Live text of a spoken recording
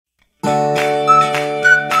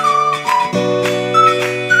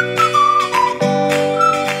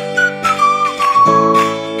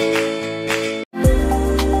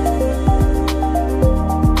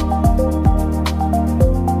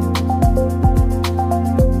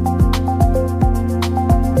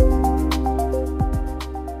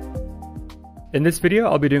In this video,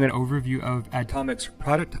 I'll be doing an overview of Adtomic's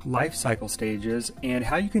product lifecycle stages and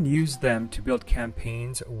how you can use them to build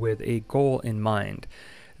campaigns with a goal in mind.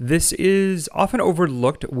 This is often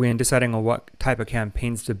overlooked when deciding on what type of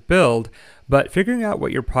campaigns to build, but figuring out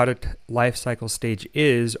what your product lifecycle stage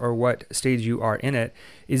is or what stage you are in it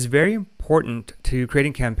is very important to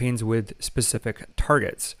creating campaigns with specific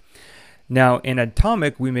targets. Now in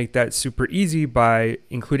Adtomic, we make that super easy by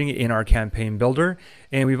including it in our campaign builder,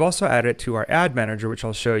 and we've also added it to our ad manager, which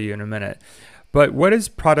I'll show you in a minute. But what does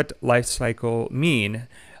product lifecycle mean?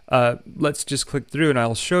 Let's just click through and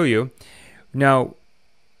I'll show you. Now,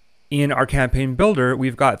 in our campaign builder,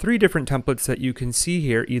 we've got three different templates that you can see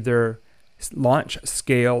here, either launch,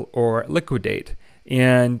 scale, or liquidate.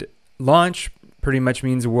 And launch pretty much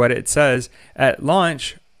means what it says. At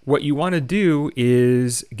launch, what you want to do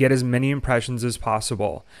is get as many impressions as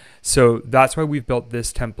possible. So that's why we've built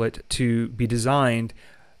this template to be designed,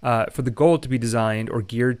 for the goal to be designed or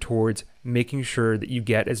geared towards making sure that you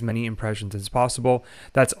get as many impressions as possible.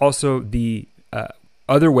 That's also the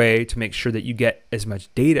other way to make sure that you get as much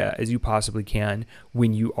data as you possibly can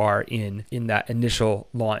when you are in that initial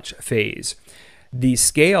launch phase. The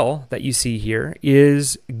scale that you see here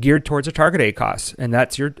is geared towards a target ACoS, and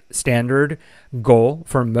that's your standard goal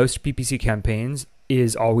for most PPC campaigns,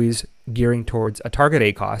 is always gearing towards a target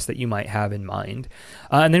ACoS that you might have in mind.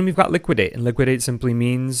 And then we've got liquidate, and liquidate simply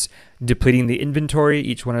means depleting the inventory.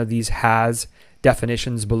 Each one of these has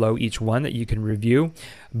definitions below each one that you can review,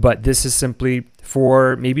 but this is simply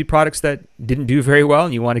for maybe products that didn't do very well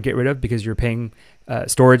and you want to get rid of because you're paying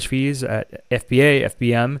storage fees at FBA,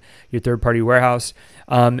 FBM, your third-party warehouse,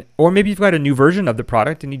 or maybe you've got a new version of the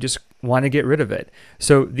product and you just want to get rid of it.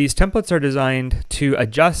 So these templates are designed to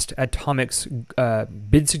adjust Adtomic's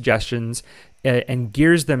bid suggestions and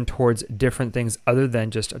gears them towards different things other than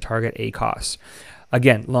just a target ACoS.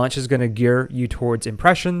 Again, launch is going to gear you towards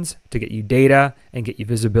impressions to get you data and get you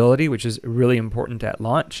visibility, which is really important at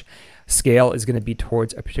launch. Scale is going to be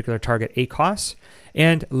towards a particular target ACoS,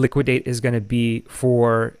 and liquidate is going to be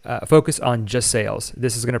for focus on just sales.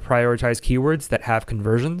 This is going to prioritize keywords that have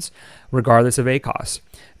conversions regardless of ACoS.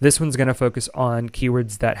 This one's going to focus on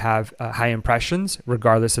keywords that have high impressions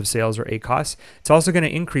regardless of sales or ACoS. It's also going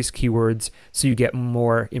to increase keywords so you get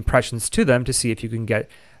more impressions to them to see if you can get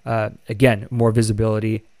again, more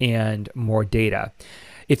visibility and more data.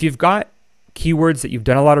 If you've got keywords that you've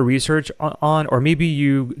done a lot of research on, or maybe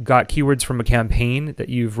you got keywords from a campaign that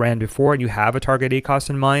you've ran before and you have a target ACoS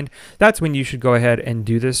in mind, that's when you should go ahead and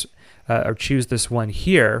do this or choose this one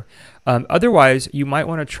here. Otherwise, you might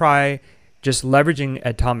want to try just leveraging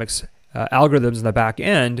Adtomic's algorithms in the back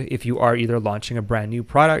end if you are either launching a brand new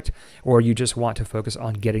product or you just want to focus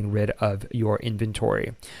on getting rid of your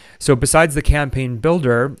inventory. So besides the campaign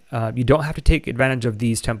builder, you don't have to take advantage of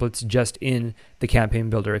these templates just in the campaign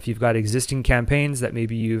builder. If you've got existing campaigns that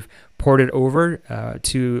maybe you've ported over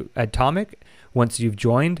to Adtomic once you've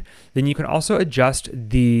joined, then you can also adjust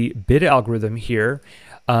the bid algorithm here.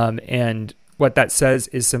 And what that says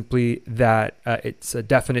is simply that it's a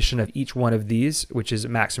definition of each one of these, which is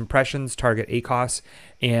max impressions, target ACoS,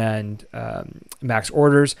 and max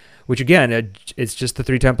orders, which again, it's just the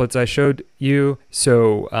three templates I showed you.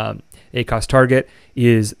 So ACoS target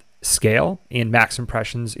is scale, and max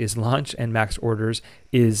impressions is launch, and max orders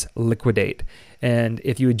is liquidate. And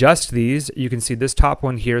if you adjust these, you can see this top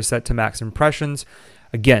one here set to max impressions.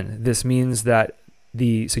 Again, this means that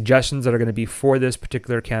the suggestions that are going to be for this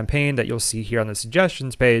particular campaign that you'll see here on the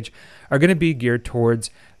suggestions page are going to be geared towards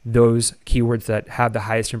those keywords that have the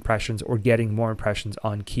highest impressions or getting more impressions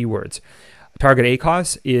on keywords. Target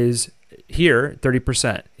ACoS is here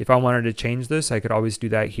 30%. If I wanted to change this, I could always do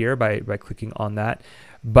that here by clicking on that.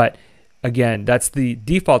 But again, that's the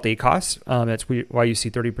default ACoS. That's why you see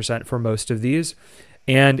 30% for most of these.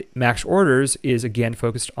 And max orders is again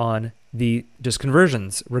focused on the just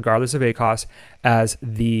conversions, regardless of ACoS, as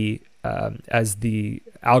the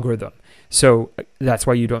algorithm. So that's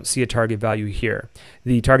why you don't see a target value here.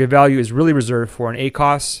 The target value is really reserved for an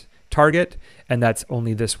ACoS target, and that's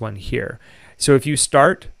only this one here. So if you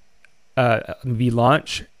start maybe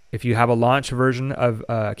launch, if you have a launch version of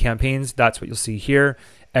campaigns, that's what you'll see here.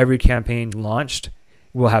 Every campaign launched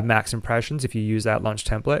will have max impressions if you use that launch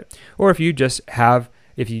template, or if you just have,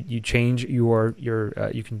 if you change your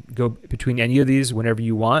you can go between any of these whenever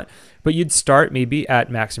you want, but you'd start maybe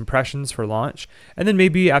at max impressions for launch, and then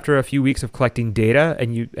maybe after a few weeks of collecting data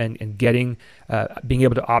and getting being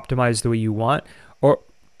able to optimize the way you want, or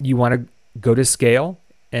you want to go to scale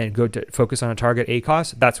and go to focus on a target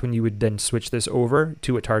ACoS, that's when you would then switch this over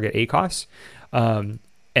to a target ACoS.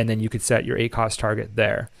 And then you could set your ACoS target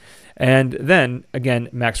there. And then again,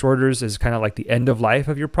 max orders is kind of like the end of life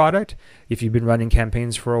of your product. If you've been running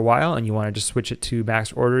campaigns for a while and you want to just switch it to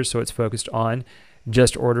max orders so it's focused on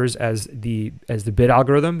just orders as the bid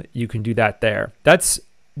algorithm, you can do that there. That's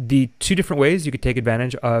the two different ways you could take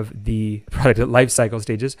advantage of the product life cycle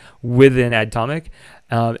stages within Adtomic.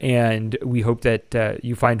 And we hope that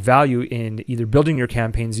you find value in either building your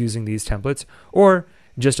campaigns using these templates or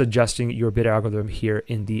just adjusting your bid algorithm here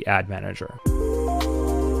in the Ad Manager.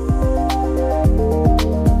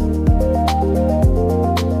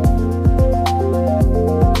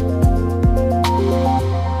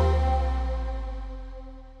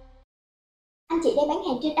 Anh chị đang bán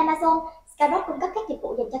hàng trên Amazon. Skyrock cung cấp các dịch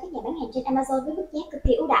vụ dành cho các nhà bán hàng trên Amazon với mức giá cực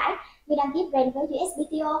kỳ ưu đãi như đăng ký brand với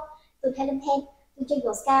USBTO, từ HELIUM10, từ cho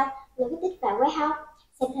dầu Scout, logistics và warehouse.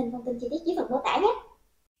 Xem hình thông tin chi tiết dưới phần mô tả nhé.